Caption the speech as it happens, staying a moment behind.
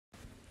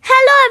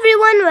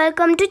everyone,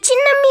 welcome to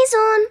Chinnammi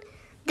Zone.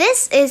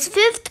 This is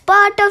fifth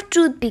part of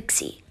Truth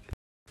Pixie.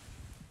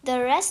 The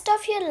rest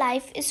of your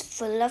life is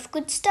full of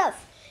good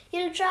stuff.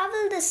 You'll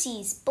travel the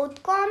seas,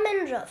 both calm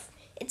and rough.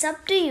 It's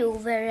up to you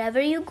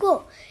wherever you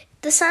go.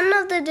 The sun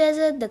of the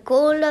desert, the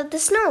cold of the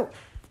snow.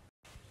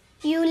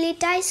 You'll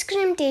eat ice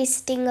cream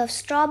tasting of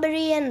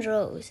strawberry and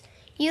rose.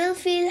 You'll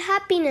feel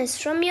happiness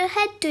from your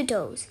head to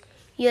toes.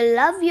 You'll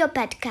love your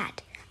pet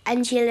cat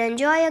and she'll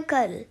enjoy a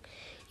cuddle.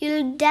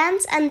 You'll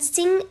dance and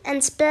sing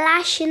and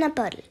splash in a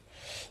puddle.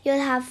 You'll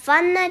have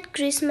fun at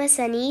Christmas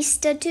and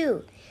Easter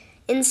too.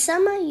 In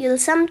summer, you'll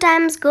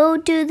sometimes go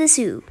to the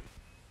zoo.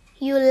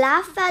 You'll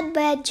laugh at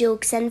bad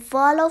jokes and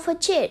fall off a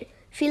chair.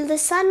 Feel the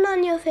sun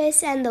on your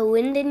face and the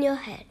wind in your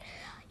hair.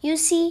 You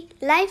see,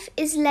 life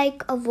is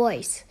like a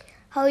voice.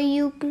 How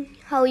you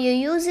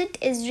use it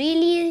is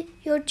really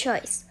your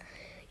choice.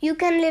 You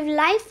can live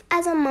life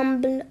as a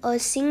mumble or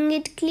sing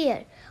it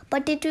clear,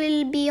 but it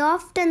will be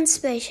often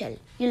special.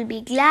 You'll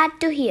be glad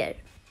to hear.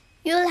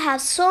 You'll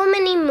have so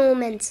many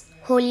moments,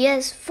 whole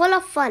years full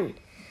of fun,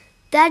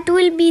 that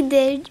will be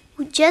there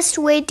just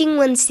waiting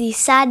once the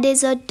sad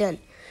days are done.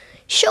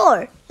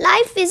 Sure,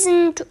 life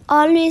isn't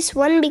always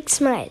one big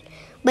smile,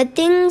 but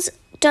things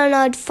turn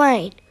out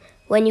fine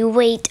when you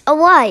wait a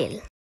while.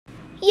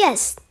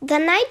 Yes, the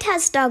night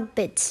has dark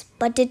bits,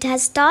 but it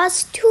has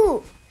stars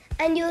too.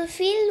 And you'll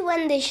feel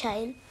when they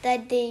shine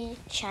that they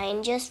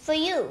shine just for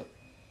you.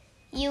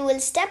 You will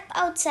step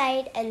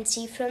outside and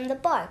see from the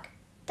park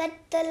that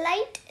the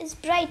light is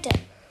brighter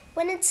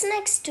when it's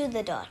next to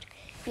the dark.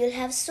 You'll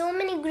have so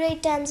many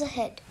great times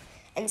ahead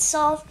and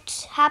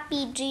soft,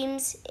 happy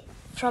dreams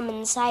from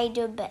inside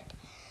your bed.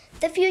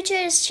 The future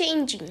is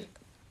changing.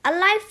 Our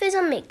life is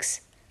a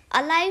mix.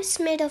 Our life's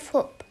made of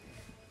hope,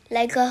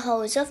 like a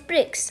house of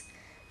bricks.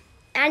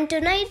 And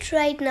tonight,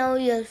 right now,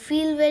 you'll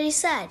feel very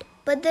sad,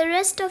 but the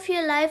rest of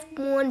your life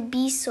won't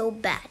be so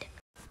bad.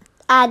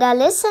 Ada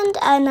listened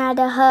and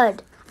Ada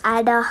heard.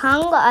 Ada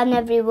hung on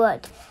every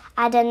word.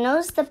 Ada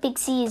knows the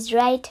pixie is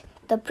right.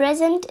 The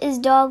present is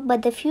dark,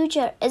 but the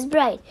future is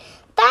bright.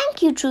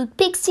 Thank you, Truth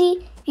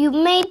Pixie. You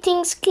made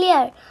things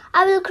clear.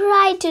 I will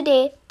cry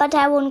today, but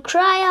I won't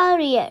cry all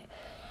year.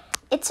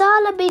 It's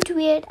all a bit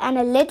weird and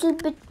a little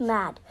bit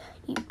mad,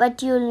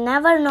 but you'll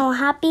never know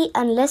happy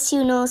unless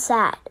you know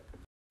sad.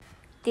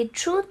 The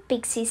Truth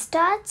Pixie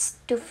starts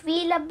to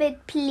feel a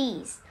bit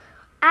pleased.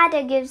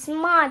 Ada gives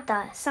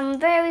Martha some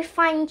very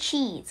fine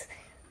cheese.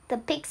 The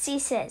pixie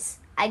says,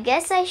 I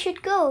guess I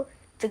should go.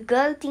 The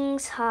girl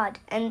thinks hard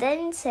and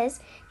then says,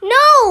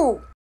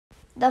 No!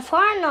 The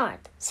far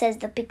north, says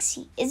the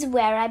pixie, is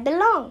where I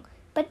belong.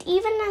 But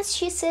even as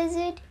she says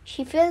it,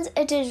 she feels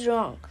it is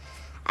wrong.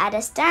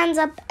 Ada stands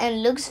up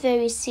and looks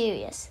very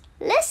serious.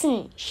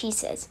 Listen, she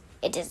says,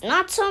 it is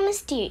not so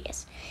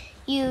mysterious.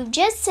 You've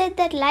just said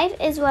that life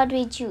is what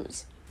we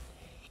choose.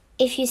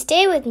 If you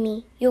stay with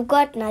me, you've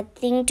got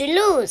nothing to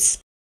lose.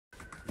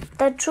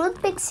 The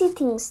Truth Pixie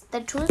thinks,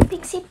 the Truth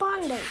Pixie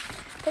ponders,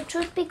 the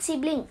Truth Pixie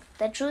blinks,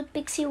 the Truth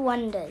Pixie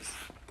wonders.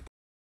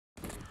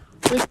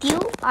 With you,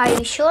 are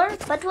you sure?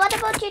 But what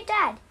about your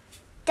dad?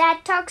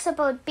 Dad talks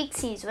about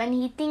pixies when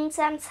he thinks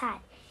I'm sad.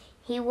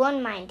 He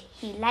won't mind,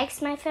 he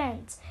likes my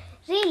friends.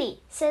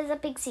 Really, says the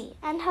pixie,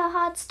 and her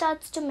heart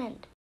starts to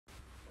mend.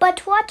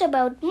 But what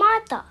about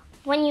Martha?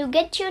 When you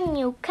get your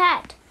new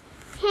cat?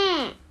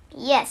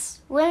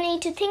 Yes, we'll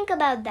need to think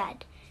about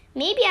that.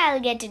 Maybe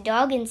I'll get a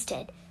dog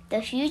instead.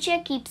 The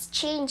future keeps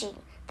changing.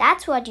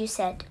 That's what you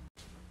said.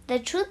 The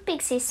Truth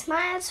Pixie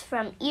smiles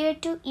from ear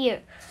to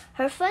ear.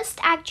 Her first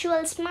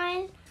actual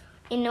smile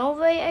in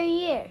over a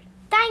year.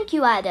 Thank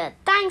you, Ada.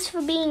 Thanks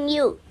for being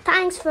you.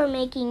 Thanks for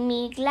making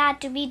me glad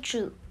to be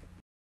true.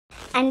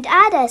 And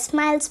Ada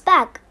smiles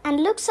back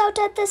and looks out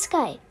at the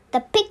sky. The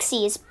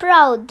pixie is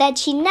proud that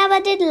she never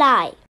did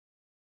lie.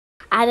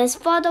 Ada's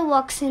father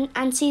walks in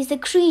and sees the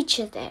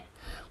creature there,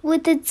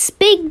 with its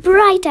big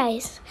bright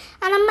eyes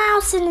and a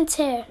mouse in its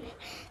hair.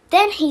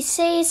 Then he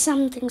says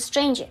something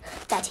stranger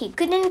that he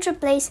couldn't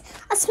replace,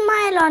 a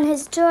smile on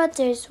his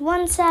daughter's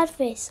one sad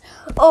face.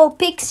 Oh,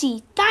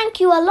 Pixie, thank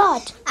you a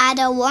lot.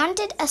 Ada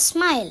wanted a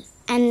smile,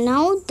 and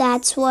now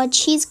that's what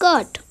she's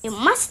got. You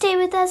must stay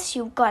with us,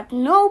 you've got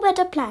no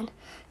better plan.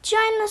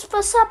 Join us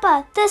for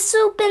supper, there's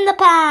soup in the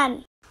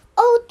pan.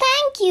 Oh,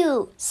 thank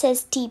you,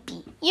 says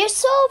Teepee. You're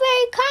so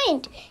very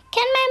kind.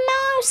 Can my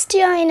mouse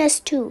join us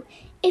too?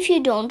 If you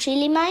don't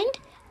really mind.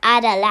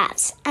 Ada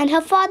laughs, and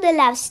her father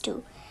laughs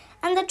too.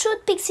 And the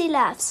Truth Pixie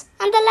laughs,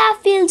 and the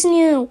laugh feels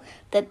new.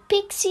 The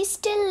pixie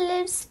still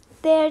lives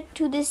there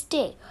to this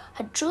day.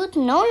 Her truth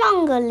no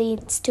longer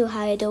needs to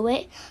hide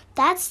away.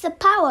 That's the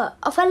power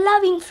of a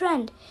loving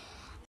friend.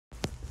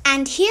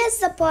 And here's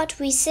the part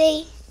we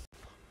say,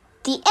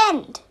 the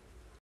end.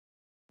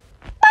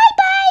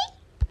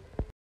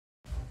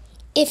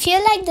 If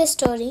you like the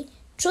story,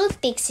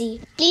 Truth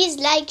Pixie, please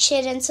like,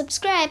 share and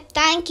subscribe.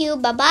 Thank you.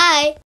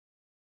 Bye-bye.